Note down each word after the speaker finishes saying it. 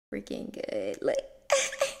freaking good. Look.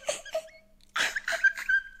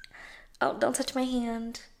 Oh, don't touch my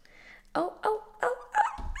hand. Oh.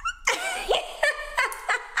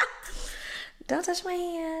 Don't touch my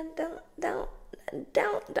hand. Don't.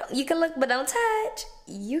 You can look, but don't touch.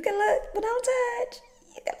 You can look, but don't touch.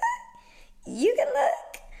 You can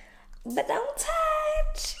look, but don't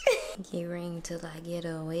touch. Aggie ring till I get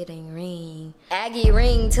a wedding ring. Aggie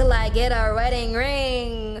ring till I get a wedding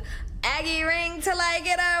ring. Aggie ring till I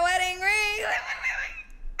get a wedding ring.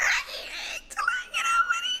 Aggie ring till I get a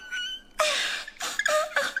wedding ring.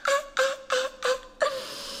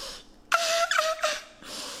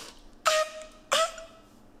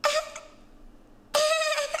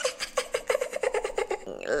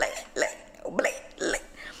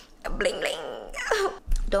 Bling bling.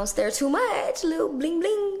 Don't stare too much. Little bling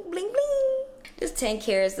bling bling bling. Just 10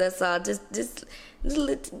 carats. That's all. Just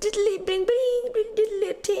little bling bling. Just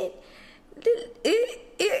little 10.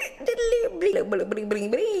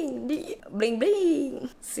 Bling bling.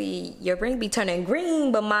 See, your ring be turning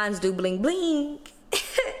green, but mine's do bling bling.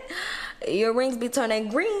 Your rings be turning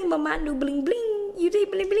green, but mine do bling bling. You do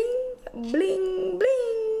bling bling. Bling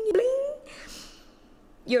bling bling.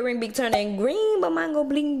 Your ring be turning green, but mine go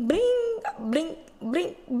bling bling. Bling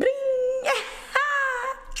bling bling.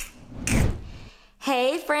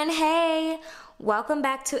 Hey friend, hey. Welcome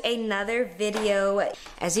back to another video.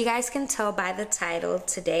 As you guys can tell by the title,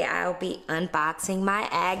 today I'll be unboxing my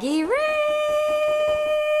Aggie ring.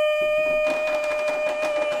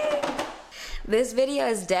 This video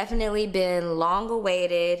has definitely been long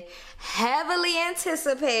awaited, heavily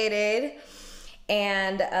anticipated.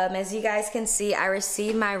 And as you guys can see, I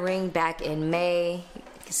received my ring back in May. You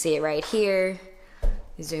can see it right here.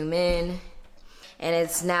 Zoom in. And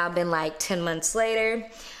it's now been like 10 months later.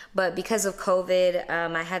 But because of COVID,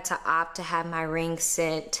 I had to opt to have my ring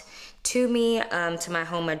sent to me, to my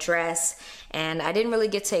home address. And I didn't really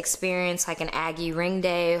get to experience like an Aggie ring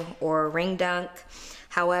day or a ring dunk.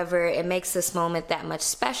 However, it makes this moment that much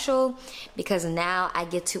special because now I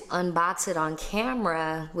get to unbox it on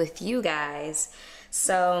camera with you guys.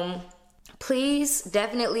 So please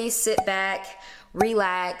definitely sit back,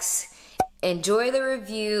 relax, enjoy the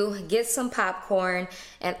review, get some popcorn,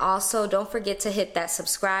 and also don't forget to hit that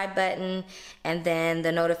subscribe button and then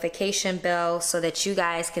the notification bell so that you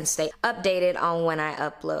guys can stay updated on when I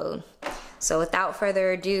upload. So without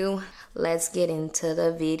further ado, let's get into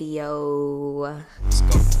the video. Let's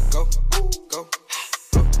go.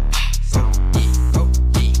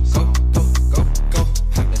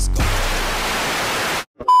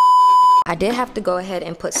 I did have to go ahead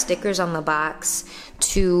and put stickers on the box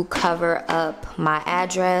to cover up my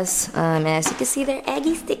address. As you can see, they're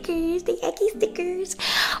Aggie stickers,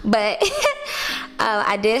 But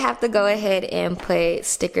I did have to go ahead and put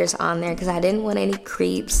stickers on there because I didn't want any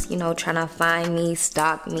creeps, you know, trying to find me,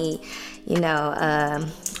 stalk me, you know,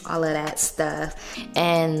 all of that stuff.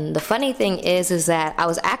 And the funny thing is that I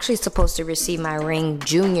was actually supposed to receive my ring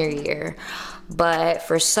junior year. But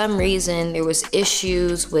for some reason, there was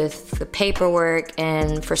issues with the paperwork,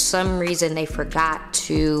 and for some reason, they forgot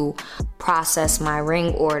to process my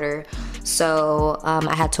ring order. So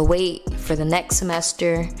I had to wait for the next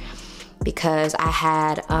semester because I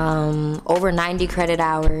had over 90 credit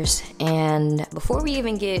hours. And before we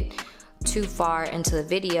even get too far into the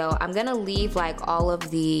video, I'm gonna leave like all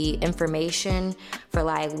of the information for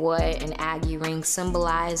like what an Aggie ring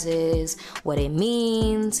symbolizes, what it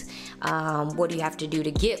means, what do you have to do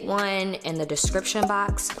to get one in the description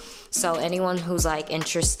box. So anyone who's like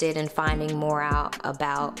interested in finding more out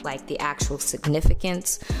about like the actual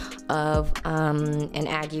significance of an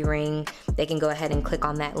Aggie ring, they can go ahead and click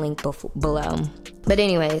on that link below. But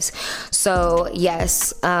anyways, so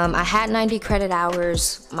yes, I had 90 credit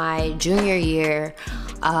hours my junior year,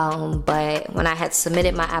 but when I had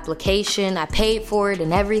submitted my application, I paid for it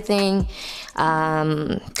and everything.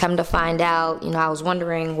 Come to find out, you know, I was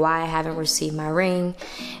wondering why I haven't received my ring,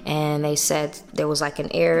 and they said there was like an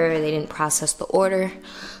error, they didn't process the order.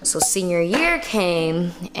 So senior year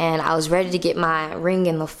came and I was ready to get my ring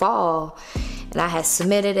in the fall, and I had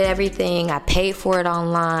submitted everything, I paid for it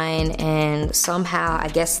online, and somehow I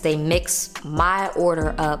guess they mixed my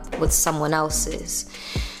order up with someone else's.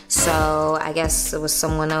 So I guess it was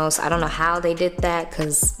someone else. I don't know how they did that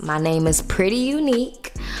because my name is pretty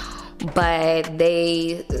unique, but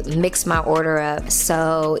they mixed my order up.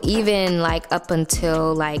 So even like up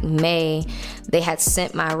until like May, they had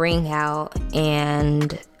sent my ring out,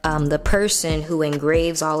 and the person who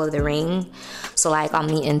engraves all of the ring. So like on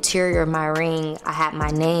the interior of my ring, I had my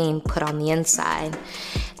name put on the inside.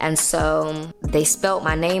 And so they spelt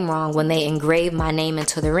my name wrong when they engraved my name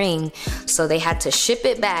into the ring. So they had to ship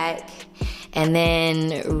it back and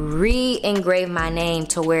then re-engrave my name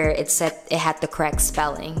to where it said it had the correct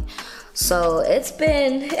spelling. So it's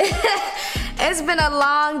been it's been a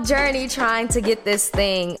long journey trying to get this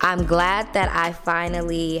thing. I'm glad that I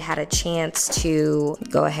finally had a chance to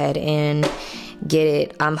go ahead and get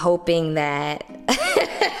it. I'm hoping that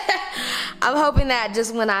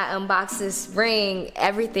just when I unbox this ring,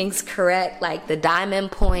 everything's correct, like the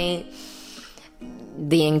diamond point,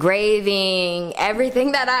 the engraving,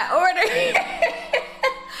 everything that I ordered.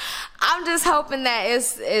 I'm just hoping that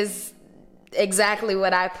is exactly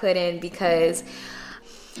what I put in, because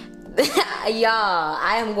y'all,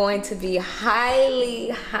 I am going to be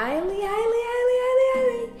highly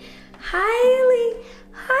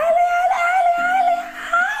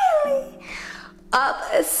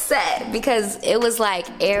upset, because it was like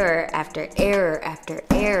error after error after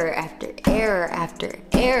error after error after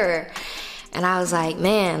error. And I was like,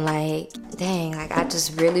 man, like, dang, like I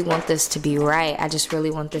just really want this to be right. I just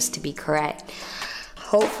really want this to be correct.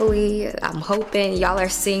 Hopefully, I'm hoping y'all are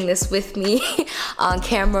seeing this with me on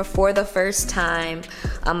camera for the first time.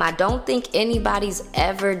 I don't think anybody's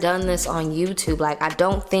ever done this on YouTube. Like, I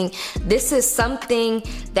don't think this is something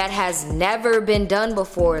that has never been done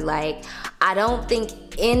before. Like, I don't think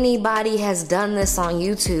anybody has done this on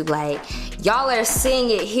YouTube. Like, y'all are seeing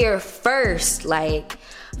it here first, like,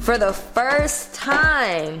 for the first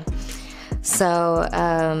time. So,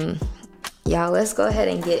 y'all, let's go ahead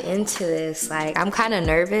and get into this. Like, I'm kind of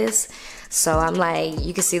nervous, so I'm like,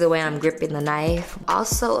 you can see the way I'm gripping the knife.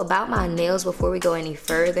 Also, about my nails, before we go any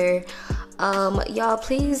further, y'all,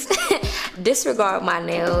 please disregard my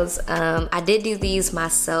nails. I did do these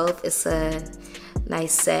myself. It's a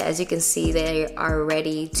nice set. As you can see, they are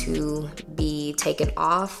ready to be taken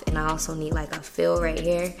off, and I also need like a fill right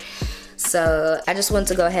here. So I just want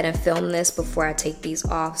to go ahead and film this before I take these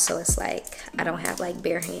off, so it's like I don't have like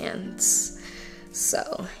bare hands.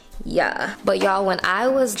 So yeah, but y'all, when I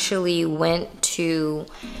was actually went to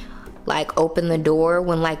like open the door,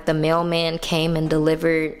 when like the mailman came and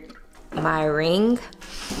delivered my ring,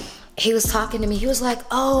 he was talking to me. He was like,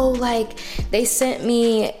 oh, like they sent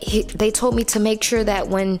me, they told me to make sure that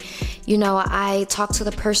when, you know, I talk to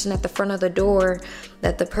the person at the front of the door,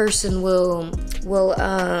 that the person will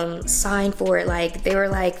sign for it. Like, they were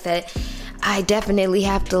like that I definitely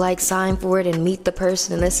have to like sign for it and meet the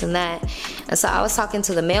person and this and that. And so I was talking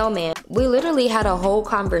to the mailman. We literally had a whole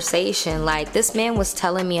conversation. Like, this man was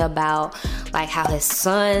telling me about like how his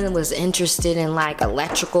son was interested in like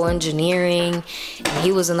electrical engineering, and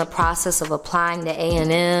he was in the process of applying to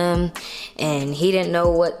A&M, and he didn't know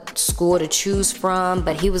what school to choose from,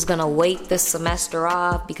 but he was gonna wait this semester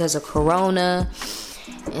off because of Corona.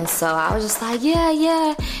 And so I was just like,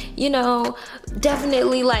 yeah, you know,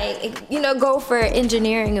 definitely, like, you know, go for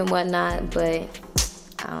engineering and whatnot, but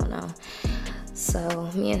I don't know.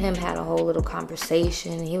 So me and him had a whole little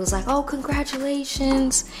conversation, and he was like, oh,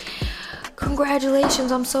 congratulations,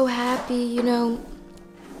 I'm so happy, you know.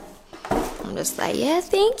 I'm just like, yeah,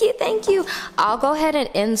 thank you. I'll go ahead and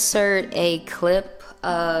insert a clip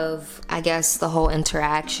of, I guess, the whole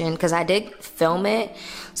interaction, because I did film it,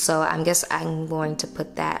 so I guess I'm going to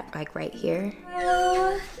put that like right here.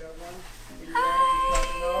 Hello.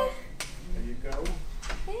 Hi. There you go.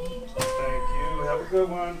 Thank you. Thank you. Have a good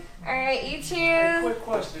one. All right, you too. Hey, quick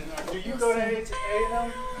question. Do you go to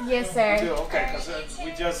A&M? Yes, sir. You do? Okay, because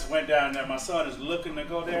we just went down there. My son is looking to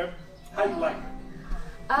go there. How you like it?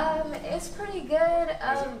 It's pretty good.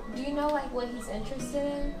 Do you know like what he's interested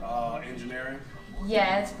in? Engineering.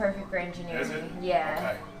 Yeah, it's perfect for engineering. Is it?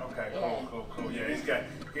 Yeah. Okay, Yeah. cool. Yeah,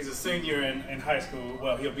 he's a senior in high school.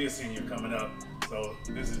 Well, he'll be a senior coming up. So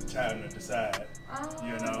this is time to decide.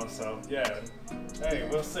 You know, so yeah. Hey,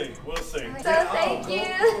 we'll see. So thank you.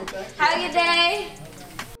 Cool. Have a good day.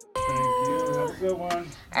 Thank you. Have a good one.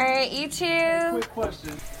 All right, you too. Quick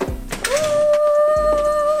question.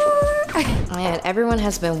 Man, everyone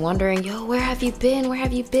has been wondering, yo, where have you been? Why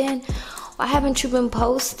haven't you been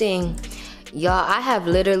posting? Y'all, I have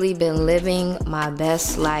literally been living my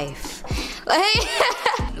best life. Like,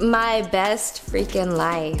 my best freaking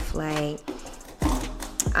life. Like,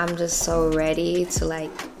 I'm just so ready to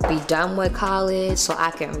like be done with college so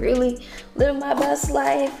I can really live my best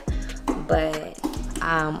life. But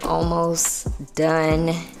I'm almost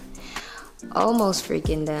done. Almost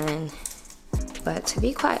freaking done. But to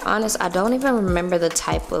be quite honest, I don't even remember the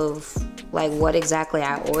type of, like, what exactly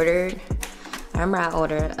I ordered. I remember I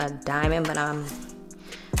ordered a diamond, but I'm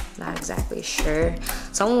Not exactly sure.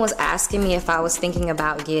 Someone was asking me if I was thinking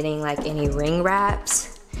about getting like any ring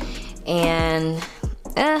wraps, and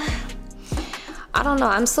I don't know,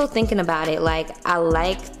 I'm still thinking about it. Like, I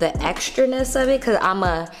like the extraness of it because I'm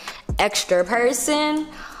a extra person,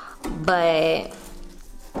 but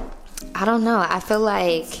I don't know, I feel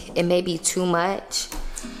like it may be too much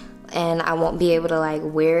and I won't be able to like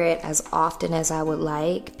wear it as often as I would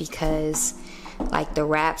like, because like the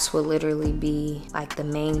wraps would literally be like the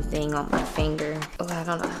main thing on my finger. Oh, I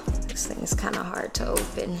don't know, this thing is kind of hard to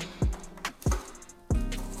open.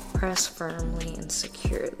 Press firmly and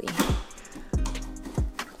securely.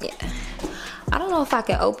 Yeah, I don't know if I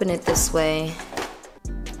can open it this way.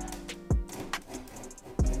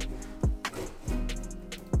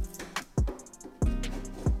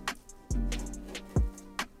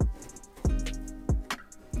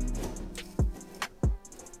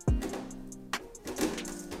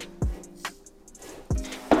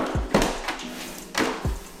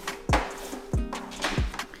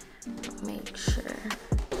 Make sure.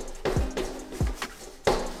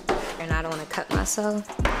 And I don't want to cut myself.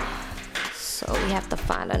 So we have to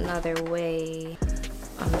find another way to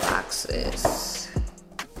unbox this.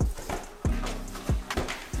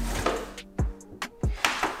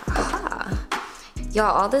 Aha.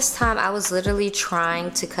 Y'all, all this time I was literally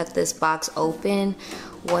trying to cut this box open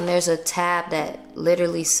when there's a tab that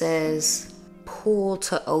literally says pull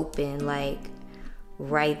to open, like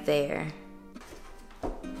right there.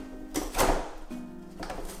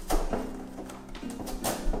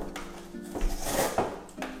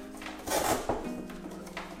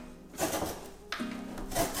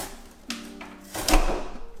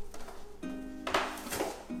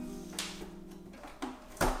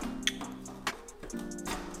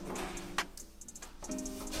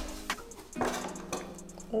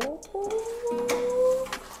 Ooh,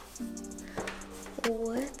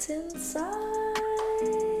 what's inside?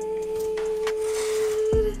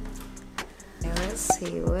 Let's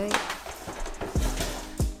see what.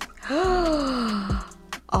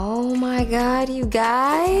 Oh my God, you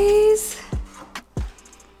guys!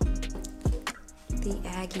 The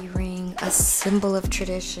Aggie Ring, a symbol of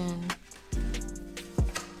tradition.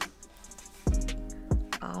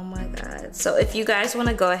 Oh my God. So if you guys want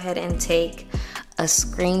to go ahead and take a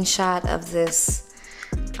screenshot of this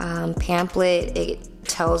pamphlet, it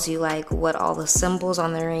tells you like what all the symbols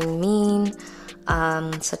on the ring mean,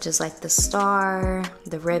 such as like the star,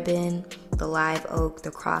 the ribbon, the live oak,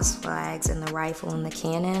 the cross flags, and the rifle and the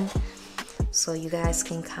cannon. So you guys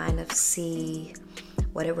can kind of see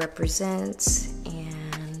what it represents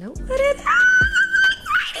and what it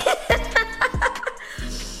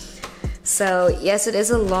So yes, it is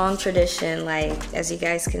a long tradition, like as you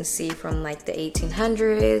guys can see, from like the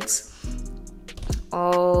 1800s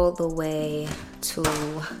all the way to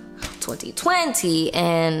 2020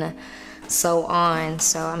 and so on.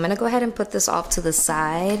 So I'm gonna go ahead and put this off to the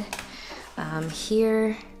side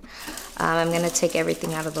here. I'm gonna take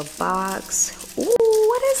everything out of the box. Ooh,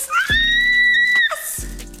 what is this?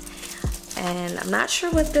 And I'm not sure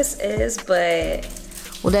what this is, but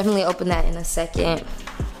we'll definitely open that in a second.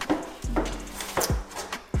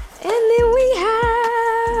 And then we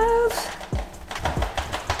have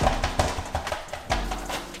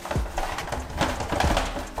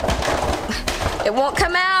it won't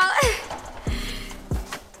come out.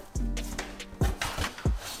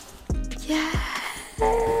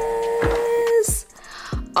 Yes.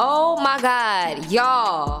 Oh my God,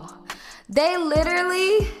 y'all. They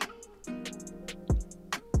literally,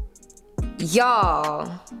 y'all.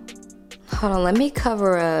 Hold on, let me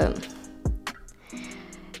cover up.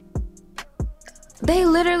 They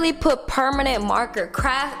literally put permanent marker,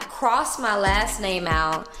 cross my last name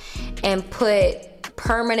out and put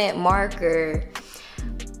permanent marker.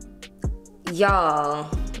 Y'all,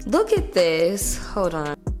 look at this. Hold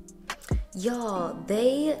on. Y'all,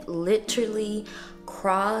 they literally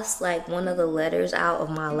crossed like one of the letters out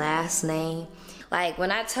of my last name. Like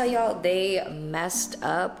when I tell y'all they messed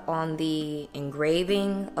up on the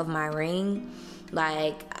engraving of my ring,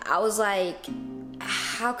 like I was like,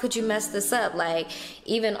 how could you mess this up? Like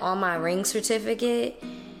even on my ring certificate,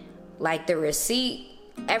 like the receipt,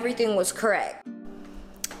 everything was correct.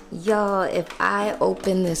 Y'all, if I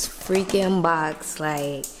open this freaking box,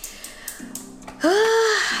 like,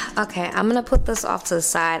 okay, I'm gonna put this off to the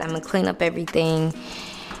side. I'm gonna clean up everything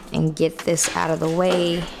and get this out of the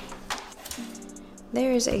way.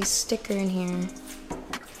 There's a sticker in here.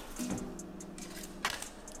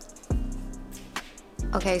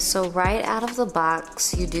 Okay, so right out of the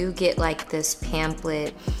box, you do get like this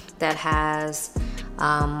pamphlet that has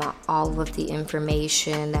all of the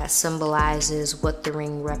information that symbolizes what the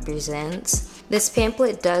ring represents. This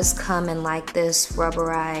pamphlet does come in like this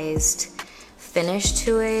rubberized finish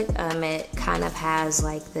to it. It kind of has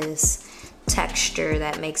like this texture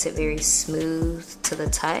that makes it very smooth to the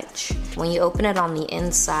touch. When you open it on the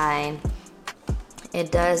inside,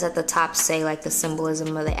 it does at the top say like the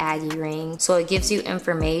symbolism of the Aggie ring. So it gives you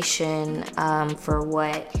information for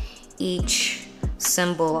what each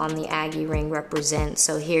symbol on the Aggie ring represents.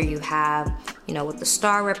 So here you have, you know, what the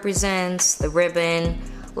star represents, the ribbon,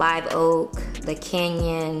 live oak, the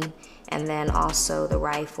canyon, and then also the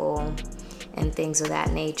rifle and things of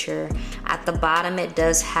that nature. At the bottom, it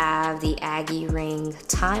does have the Aggie ring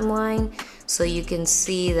timeline. So you can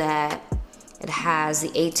see that it has the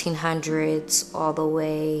 1800s all the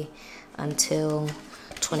way until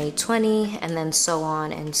 2020, and then so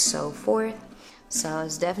on and so forth. So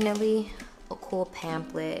it's definitely a cool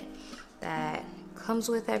pamphlet that comes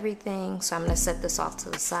with everything. So I'm gonna set this off to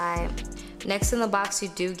the side. Next in the box, you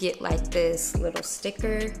do get like this little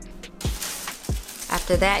sticker.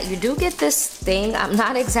 After that, you do get this thing. I'm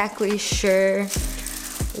not exactly sure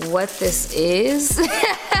what this is.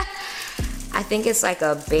 I think it's like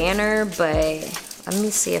a banner, but let me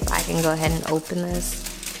see if I can go ahead and open this.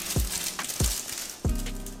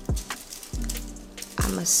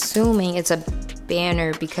 I'm assuming it's a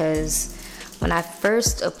banner because when I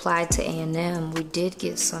first applied to A&M, we did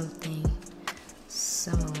get something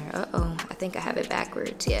similar. Uh-oh, I think I have it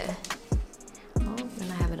backwards, yeah. Oh,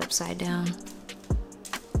 and I have it upside down.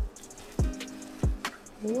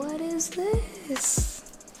 What is this?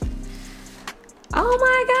 Oh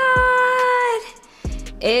my God!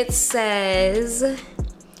 It says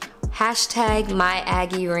hashtag my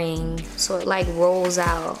Aggie ring. So it like rolls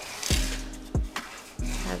out.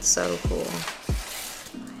 That's so cool.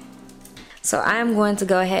 So I'm going to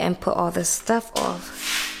go ahead and put all this stuff off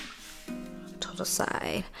to the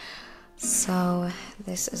side. So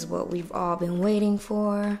this is what we've all been waiting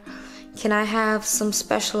for. Can I have some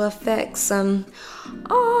special effects? You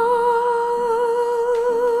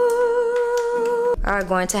are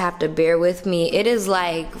going to have to bear with me. It is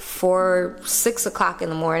like 6 o'clock in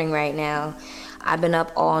the morning right now. I've been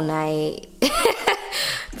up all night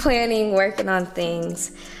planning, working on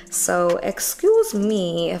things. So excuse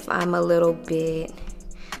me if I'm a little bit,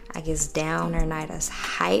 I guess, down or not as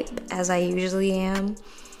hype as I usually am.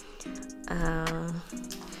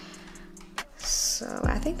 So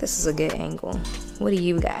I think this is a good angle. What do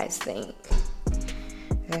you guys think?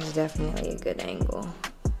 There's definitely a good angle.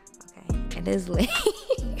 Okay, it is late.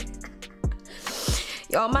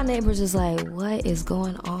 Y'all, my neighbors is like, what is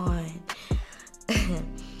going on?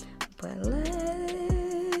 But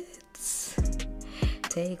let's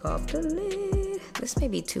take off the lid. This may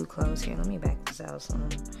be too close here. Let me back this out some.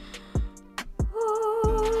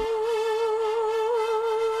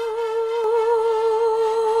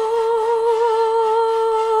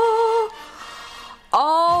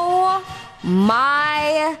 Oh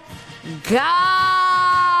my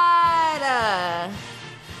God!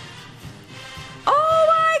 Oh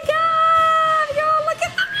my God! Y'all, look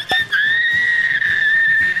at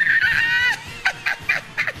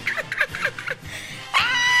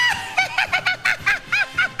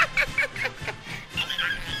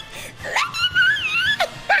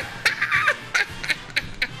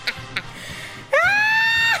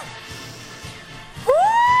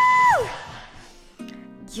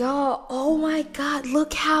y'all, oh my God,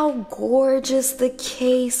 look how gorgeous the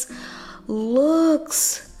case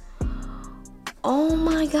looks. Oh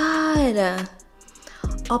my God.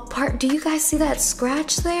 Do you guys see that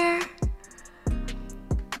scratch there?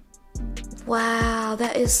 Wow,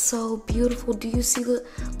 that is so beautiful. Do you see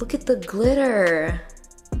look at the glitter.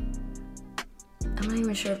 I'm not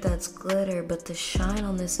even sure if that's glitter, but the shine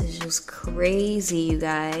on this is just crazy, you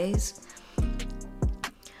guys.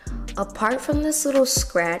 Apart from this little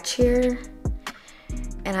scratch here,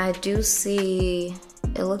 and I do see,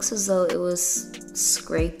 it looks as though it was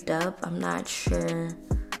scraped up. I'm not sure.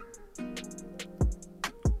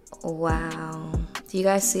 Wow. Do you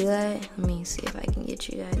guys see that? Let me see if I can get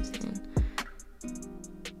you guys in.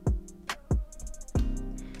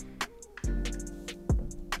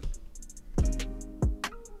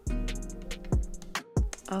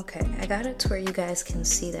 Okay, I got it to where you guys can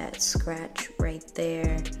see that scratch right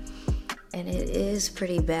there. And it is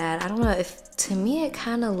pretty bad. I don't know, to me it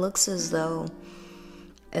kind of looks as though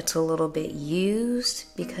it's a little bit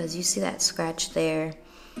used, because you see that scratch there.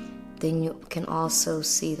 Then you can also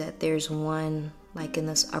see that there's one like in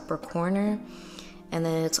this upper corner, and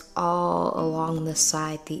then it's all along the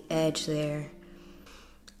side, the edge there.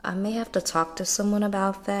 I may have to talk to someone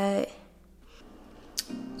about that.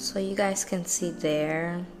 So you guys can see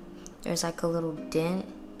there's like a little dent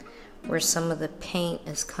where some of the paint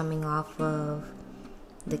is coming off of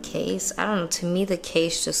the case. I don't know, to me the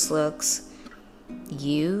case just looks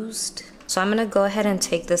used. So I'm gonna go ahead and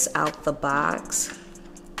take this out the box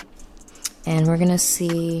and we're gonna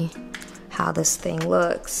see how this thing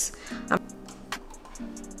looks.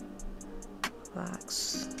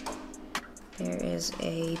 Box. There is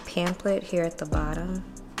a pamphlet here at the bottom.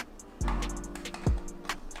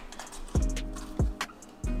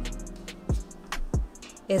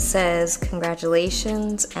 It says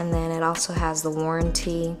congratulations, and then it also has the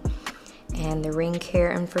warranty and the ring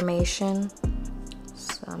care information.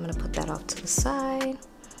 So I'm gonna put that off to the side.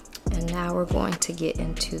 And now we're going to get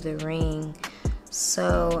into the ring.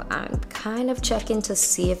 So I'm kind of checking to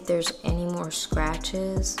see if there's any more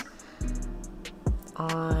scratches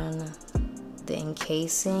on the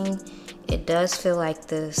encasing. It does feel like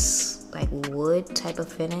this like wood type of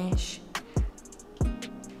finish.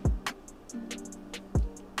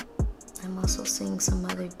 I'm also seeing some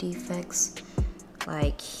other defects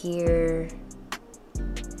like here,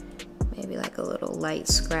 maybe like a little light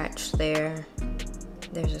scratch there.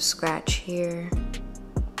 There's a scratch here.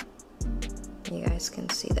 You guys can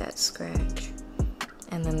see that scratch.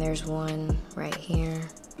 And then there's one right here.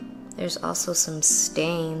 There's also some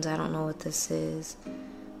stains. I don't know what this is.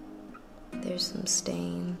 There's some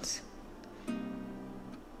stains.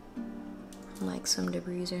 Like some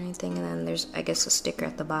debris or anything. And then there's, I guess, a sticker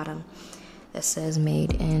at the bottom that says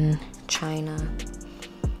made in China.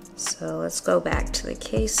 So let's go back to the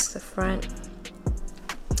case, the front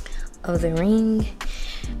of the ring.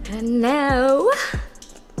 And now,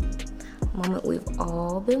 moment we've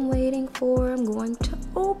all been waiting for, I'm going to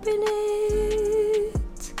open it.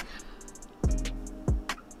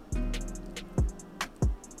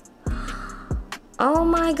 Oh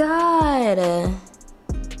my God.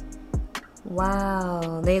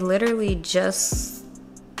 Wow, they literally just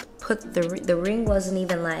put the ring wasn't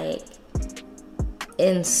even like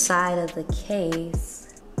inside of the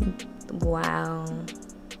case. Wow.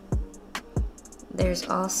 There's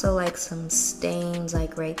also like some stains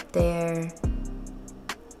like right there.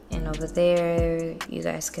 And over there, you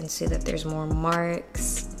guys can see that there's more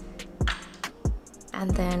marks.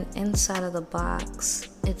 And then inside of the box,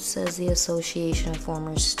 it says the Association of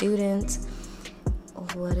Former Students.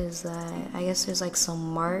 What is that? I guess there's like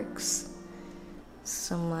some marks.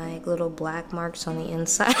 Some like little black marks on the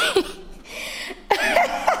inside.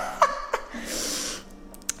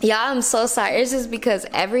 Y'all, I'm so sorry. It's just because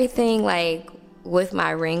everything like with my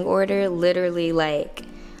ring order literally like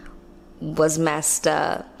was messed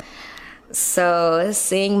up. So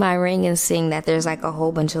seeing my ring and seeing that there's like a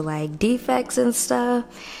whole bunch of like defects and stuff,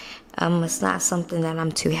 it's not something that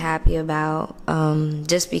I'm too happy about.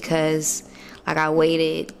 Just because like I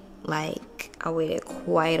waited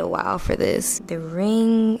quite a while for this. The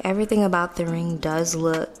ring, everything about the ring does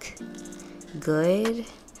look good.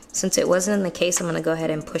 Since it wasn't in the case, I'm gonna go ahead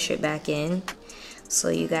and push it back in so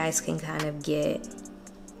you guys can kind of get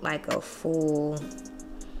like a full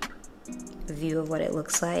view of what it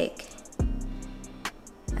looks like.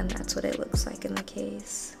 And that's what it looks like in the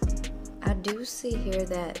case. I do see here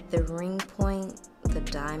that the ring point, the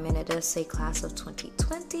diamond, it does say class of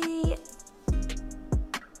 2020.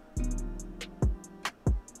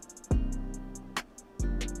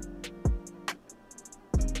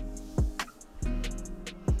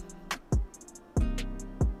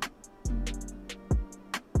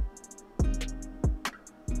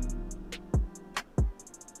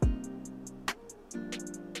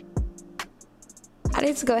 I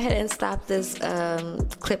need to go ahead and stop this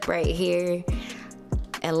clip right here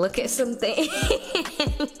and look at some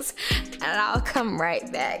things and I'll come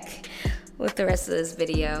right back with the rest of this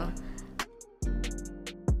video.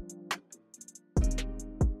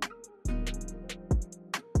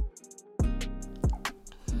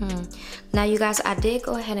 Now you guys, I did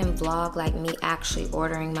go ahead and vlog like me actually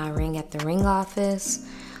ordering my ring at the ring office.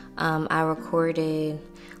 I recorded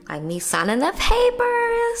like me signing the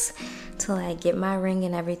papers to like get my ring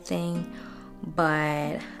and everything,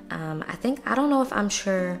 but I don't know if I'm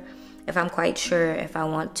quite sure if I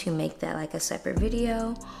want to make that like a separate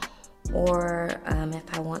video or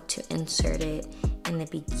if I want to insert it in the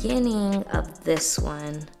beginning of this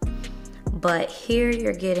one. But here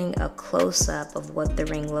you're getting a close-up of what the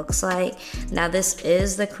ring looks like. Now this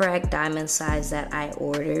is the correct diamond size that I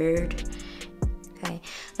ordered. Okay,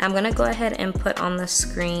 now I'm gonna go ahead and put on the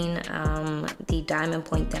screen the diamond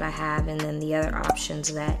point that I have and then the other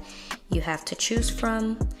options that you have to choose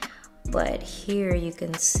from. But here you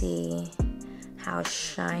can see how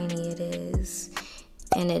shiny it is.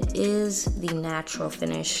 and it is the natural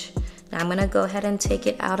finish. Now I'm gonna go ahead and take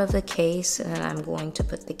it out of the case, and then I'm going to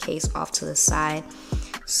put the case off to the side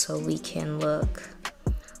so we can look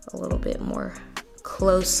a little bit more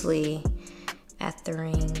closely at the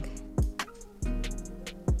ring.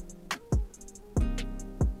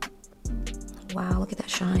 Wow, look at that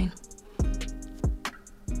shine.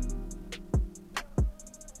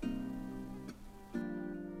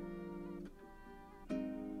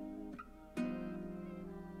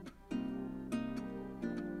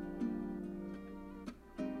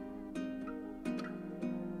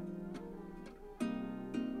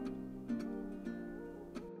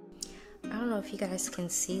 I don't know if you guys can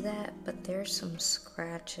see that, but there's some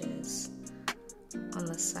scratches on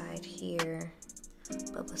the side here.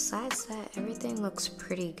 But besides that, everything looks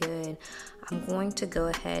pretty good. I'm going to go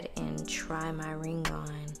ahead and try my ring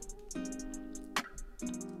on.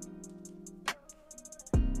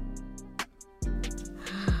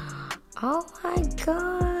 Oh my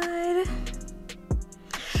god.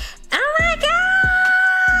 Oh my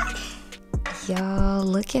god! Y'all,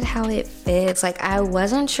 look at how it fits. Like, I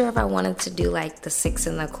wasn't sure if I wanted to do like the 6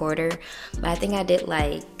 1/4, but I think I did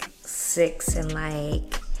like 6 and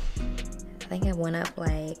like, I think I went up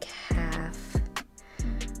like half.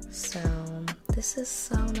 So this is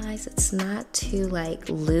so nice. It's not too like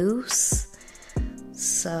loose,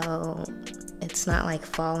 so it's not like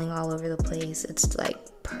falling all over the place. It's like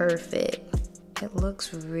perfect. It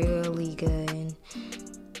looks really good.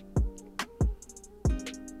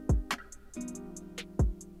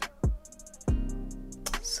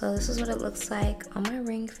 So this is what it looks like on my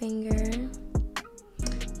ring finger.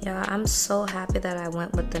 Yeah, I'm so happy that I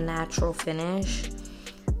went with the natural finish.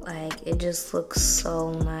 Like, it just looks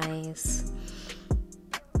so nice.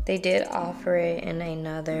 They did offer it in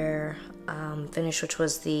another finish, which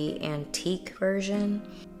was the antique version.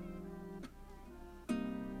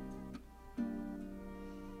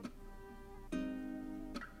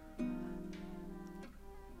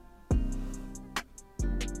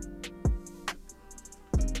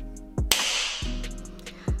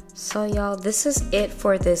 So y'all, this is it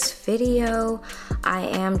for this video. I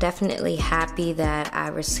am definitely happy that I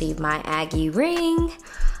received my Aggie ring.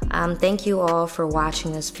 Thank you all for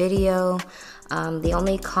watching this video. The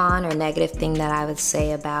only con or negative thing that I would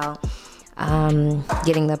say about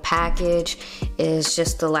getting the package is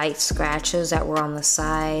just the light scratches that were on the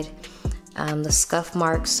side, the scuff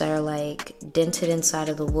marks that are like dented inside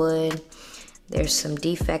of the wood. There's some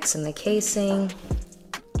defects in the casing,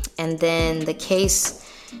 and then the case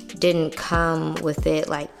didn't come with it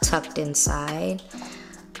like tucked inside,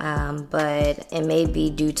 but it may be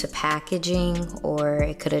due to packaging, or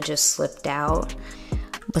it could have just slipped out.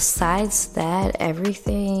 Besides that,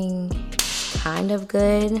 everything is kind of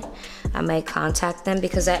good. I may contact them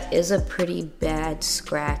because that is a pretty bad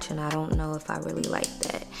scratch, and I don't know if I really like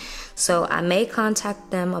that. So I may contact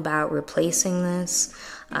them about replacing this.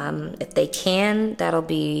 If they can, that'll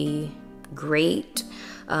be great.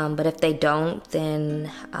 But if they don't, then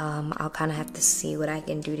I'll kind of have to see what I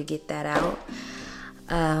can do to get that out.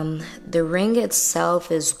 The ring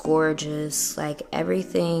itself is gorgeous. Like,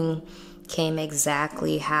 everything came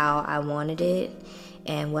exactly how I wanted it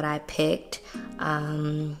and what I picked.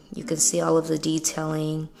 You can see all of the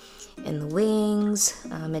detailing in the wings.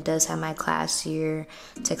 It does have my class year,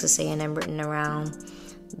 Texas A&M, written around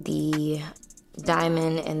the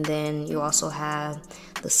diamond, and then you also have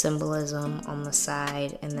the symbolism on the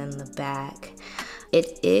side and then the back.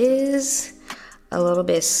 It is a little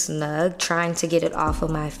bit snug trying to get it off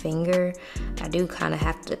of my finger. I do kind of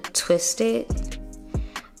have to twist it,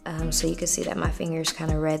 so you can see that my finger is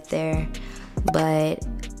kind of red there, but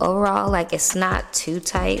overall, like, it's not too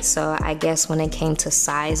tight. So I guess when it came to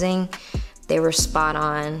sizing, they were spot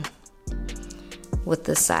on with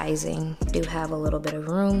the sizing. Do have a little bit of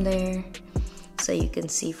room there, so you can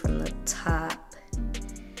see from the top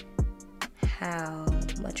how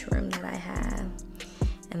much room that I have.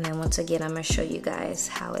 And then once again, I'm gonna show you guys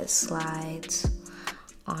how it slides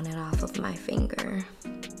on and off of my finger.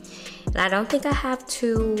 And I don't think I have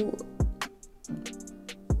to,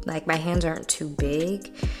 like, my hands aren't too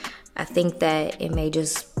big. I think that it may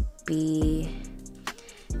just be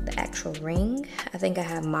the actual ring. I think I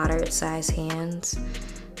have moderate sized hands.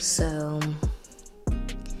 So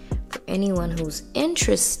for anyone who's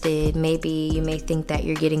interested, maybe you may think that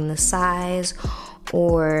you're getting the size,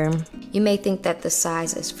 or you may think that the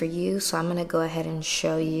size is for you. So I'm gonna go ahead and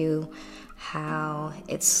show you how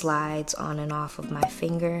it slides on and off of my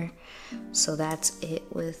finger. So that's it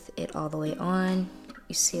with it all the way on.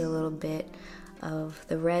 You see a little bit of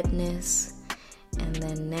the redness, and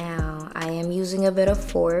then now I am using a bit of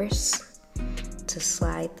force to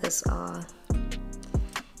slide this off.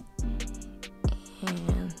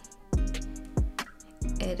 And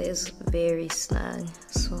it is very snug.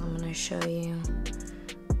 So I'm gonna show you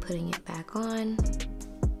putting it back on.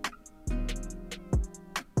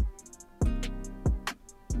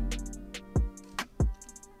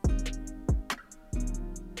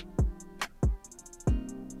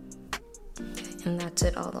 And that's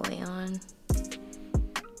it all the way on.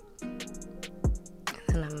 And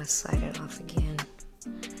then I'm gonna slide it off again.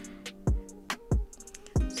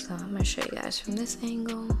 So I'm gonna show you guys from this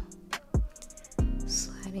angle.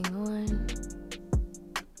 Sliding on.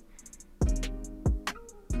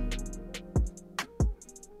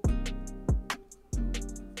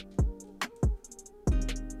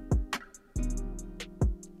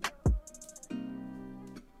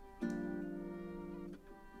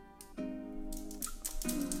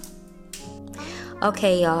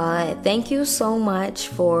 Okay, y'all, thank you so much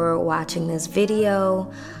for watching this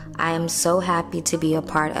video. I am so happy to be a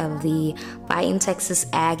part of the Fighting Texas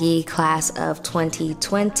Aggie class of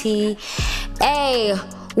 2020. Hey,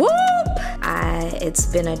 whoop! It's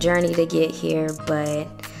been a journey to get here, but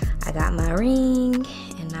I got my ring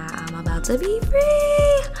and now I'm about to be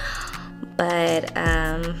free. But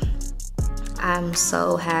I'm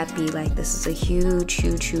so happy. Like, this is a huge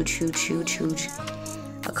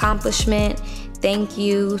accomplishment. Thank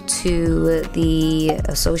you to the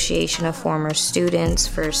Association of Former Students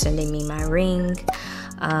for sending me my ring.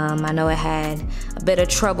 I know it had a bit of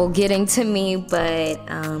trouble getting to me, but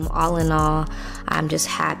all in all, I'm just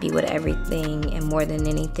happy with everything. And more than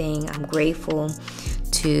anything, I'm grateful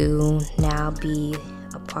to now be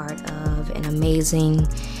a part of an amazing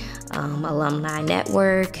alumni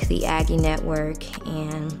network, the Aggie Network,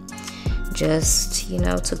 and just, you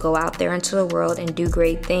know, to go out there into the world and do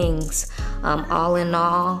great things. All in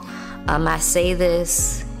all, I say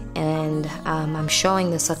this and I'm showing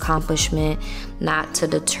this accomplishment not to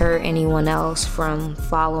deter anyone else from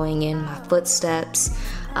following in my footsteps.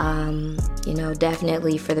 You know,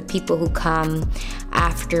 definitely for the people who come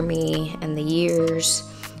after me and the years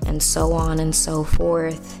and so on and so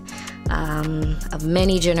forth. Of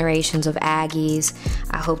many generations of Aggies.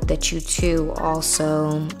 I hope that you too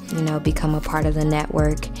also, you know, become a part of the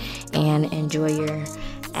network and enjoy your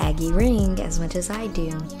Aggie ring as much as I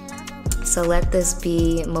do. So let this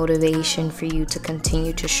be motivation for you to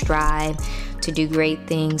continue to strive, to do great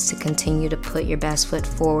things, to continue to put your best foot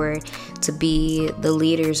forward, to be the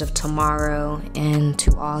leaders of tomorrow, and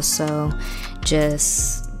to also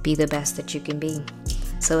just be the best that you can be.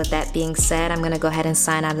 So with that being said, I'm going to go ahead and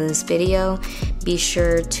sign out of this video. Be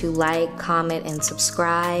sure to like, comment, and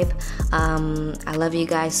subscribe. I love you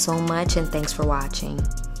guys so much, and thanks for watching.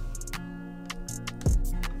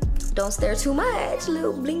 Don't stare too much.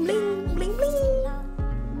 Little bling bling, bling bling,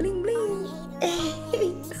 bling bling,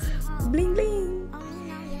 bling bling,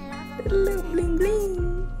 little bling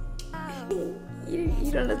bling.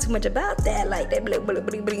 You don't know too much about that, like that bling bling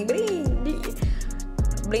bling bling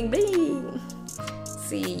bling bling.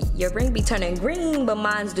 See, your ring be turning green, but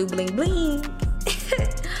mine's do bling bling.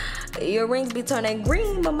 Your rings be turning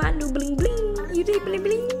green, but mine do bling bling. You do bling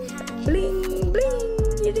bling, bling bling.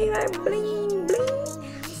 You do like bling bling.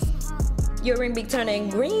 Your ring be turning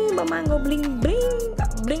green, but mine go bling bling,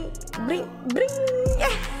 bling bling bling.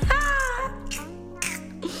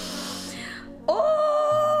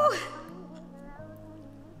 Oh.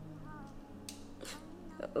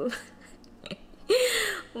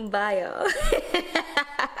 Bye, y'all.